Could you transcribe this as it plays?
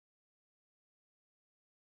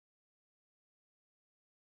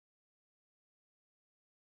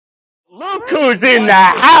Look who's in the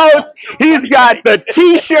house. He's got the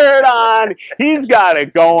T-shirt on. He's got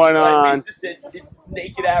it going on. I said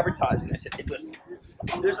naked advertising. I said, listen,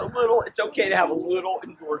 there's a little. It's okay to have a little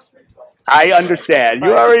endorsement. I understand.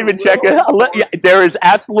 You are even checking. There is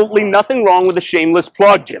absolutely nothing wrong with a shameless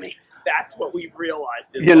plug, Jimmy. That's what we've realized.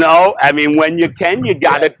 You know, I mean, when you can, you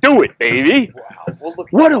got to do it, baby. Wow. Well, look,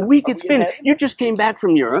 what a week it's been. You just came back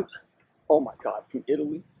from Europe. Oh, my God, from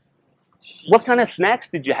Italy. What kind of snacks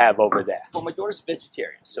did you have over there? Well, my daughter's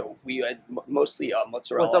vegetarian, so we had mostly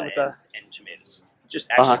mozzarella and tomatoes. Just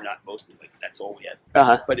actually not mostly, like that's all we had.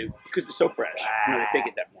 But because it's so fresh, you know, they bake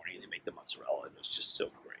it that morning and they make the mozzarella, and it was just so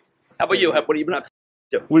great. How about you? What have you been up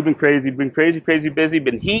to? We've been crazy, busy,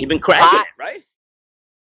 been heat. You've been cracking it, right?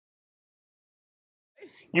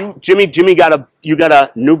 Jimmy got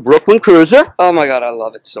a new Brooklyn Cruiser. Oh my God, I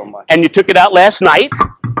love it so much. And you took it out last night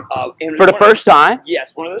for the first time.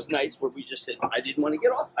 Yes, one of those nights where we just said, I didn't want to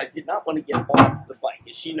get off. I did not want to get off the bike,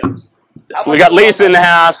 and she knows. We got Lisa in the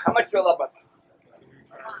house. How much do I love my bike?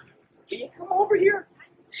 Can you come over here?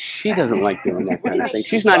 She doesn't like doing that kind of thing.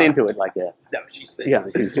 She's not into it like that. No, she's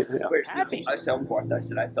where's happy. I said, I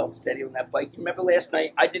said I felt steady on that bike. You remember last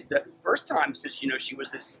night? I did the first time since she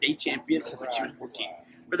was the state champion since she was 14.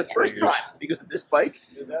 For the first time, because of this bike,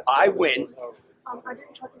 I win.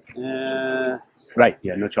 Right,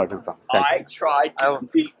 yeah, no charging phone. I tried to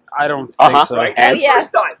compete. I don't think so. Right? And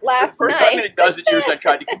first time. Last first time in a dozen years I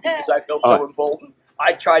tried to compete because I felt so emboldened.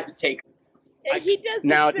 I tried to take. He does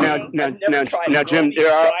now, Jim,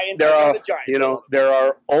 there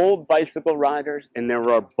are old bicycle riders and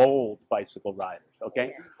there are bold bicycle riders,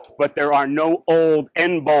 okay? But there are no old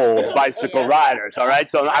and bold bicycle riders, all right?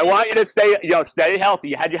 So I want you to stay healthy.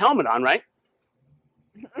 You had your helmet on, right?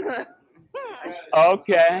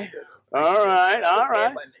 Okay. All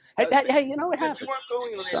right. Hey, you know what happened? You weren't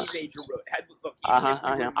going on any major road.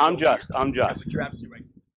 I'm just. But you're absolutely right.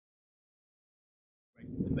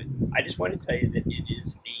 But I just want to tell you that it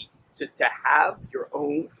is to have your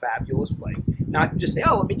own fabulous bike, not just say,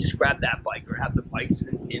 oh, let me just grab that bike or have the bikes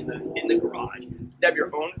in the garage. To have your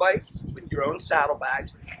own bike with your own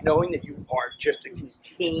saddlebags, knowing that you are just a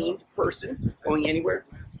contained person going anywhere.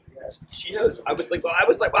 She knows. I was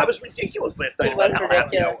ridiculous last night about how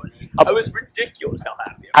happy I was. I was ridiculous how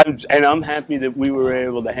happy I was. And I'm happy that we were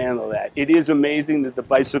able to handle that. It is amazing that the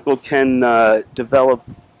bicycle can develop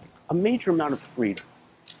a major amount of freedom.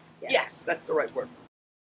 Yes, that's the right word.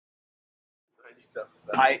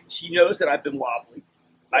 She knows that I've been wobbly.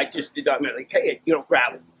 I just did not like, hey,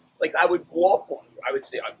 gravel. Like I would walk on. I would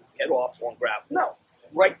say I would get off on gravel. No,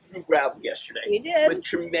 right through gravel yesterday. You did with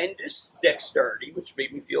tremendous dexterity, which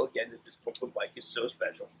made me feel again that this Brooklyn bike is so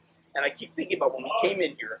special. And I keep thinking about when we came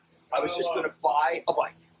in here, I was just going to buy a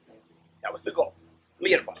bike. That was the goal. Let me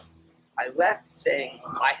get a bike. I left saying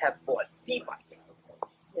I have bought the bike.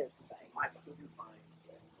 My bike.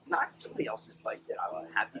 Not somebody else's bike that I'm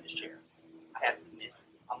happy to share. I have to admit,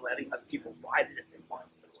 I'm letting other people ride it if they want.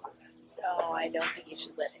 No, I don't think you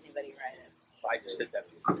should let anybody ride it. I just said that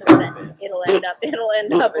because it'll end up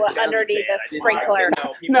underneath a sprinkler.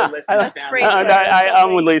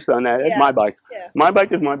 I'm with Lisa on that. It's my bike. Yeah. My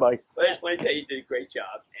bike is my bike. But I just want to tell you, you did a great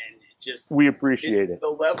job, and we appreciate it. The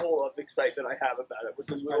level of excitement I have about it was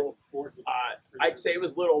a little. I'd say it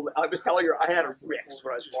was little. I was telling you, I had a Rix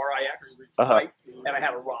when I was RIX bike, and I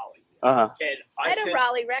had a Raleigh. And I had a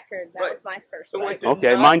Raleigh record. That was my first bike.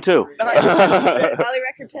 Okay, mine too. Raleigh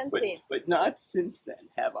record 10 speed. But not since then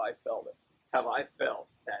have I felt it. Have I felt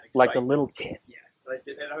that excitement? Like a little kid. Yes. I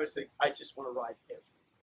said, and I was like, I just want to ride him.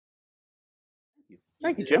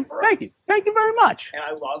 Thank you, Jim. Thank you. Thank you very much. And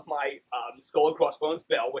I love my Skull and Crossbones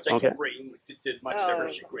bell, which I can bring to much of their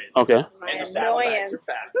chagrin. Okay. And the saddlebags are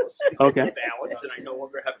fabulous. Okay. It's balanced, and I no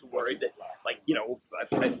longer have to worry that,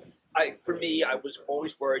 for me, I was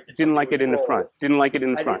always worried that didn't like it in the front. Didn't like it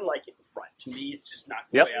in the front. I didn't like it in the front. To me, it's just not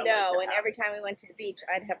the way I No, and every time we went to the beach,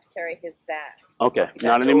 I'd have to carry his bag. Okay,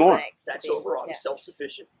 not anymore. That's over. I'm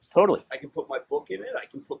self-sufficient. Totally. I can put my book in it. I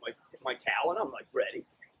can put my towel in. I'm like ready.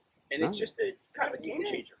 And it's just a kind of a game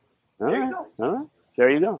changer. There you go. All right. There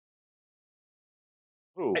you go.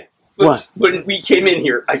 When we came in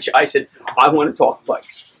here, I said, I want to talk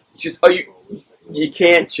bikes. She says, you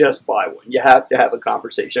can't just buy one. You have to have a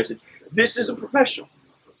conversation. I said, this is a professional.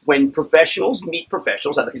 When professionals meet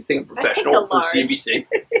professionals, I can think of professional from CNBC.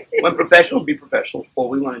 When professionals meet professionals, all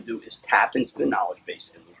we want to do is tap into the knowledge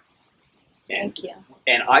base and learn. Thank you.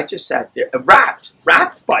 And I just sat there, rapt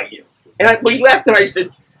by you. And we left, and I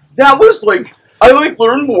said, that was like, I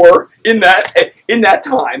learned more in that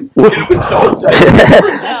time. And it was so exciting.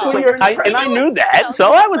 And I knew that,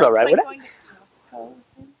 so I was all right with it.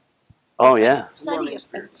 Oh, yeah. Study it.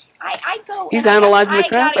 I go. He's and analyzing the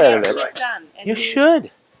crap out of it. it. Done. And You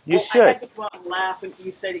should. You I should. had to go out and laugh when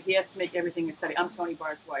you said he has to make everything a study. I'm Tony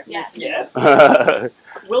Barr's wife. Yes.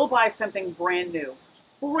 We'll buy something brand new.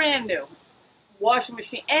 Brand new. Washing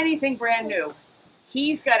machine, anything brand new.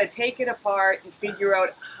 He's got to take it apart and figure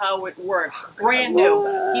out how it works. Brand new.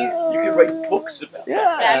 You can write books about it.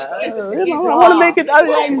 Yeah. He's I want to make it.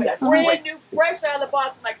 brand new, fresh out of the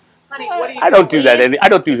box. I'm like, honey, what are you I don't do that. I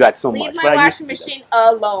don't do that so much. Leave my washing machine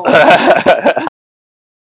alone.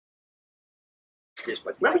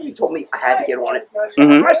 But remember you told me I had to get on it?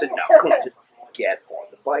 Mhm. I said, no, come on, just get on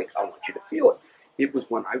the bike. I want you to feel it. It was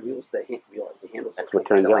when I realized the handle. That's what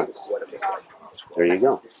turns on. What it was like. There you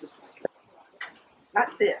go. This is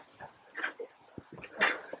not this.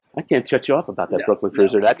 I can't shut you off about that Brooklyn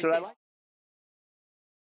Cruiser. That's what I like.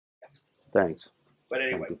 Thanks. But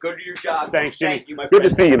anyway, go to your job. Thanks, Jimmy. Thank you, my Good to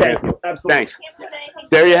friend. see you, man. Absolutely. Thanks.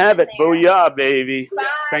 There you have it. Booyah, baby. Bye.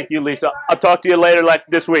 Thank you, Lisa. I'll talk to you later, like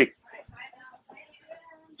this week.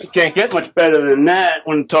 It can't get much better than that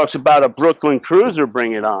when it talks about a Brooklyn Cruiser.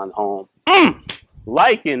 Bring it on home.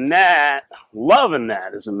 Liking that. Loving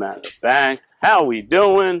that, as a matter of fact. How we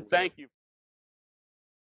doing? Thank you.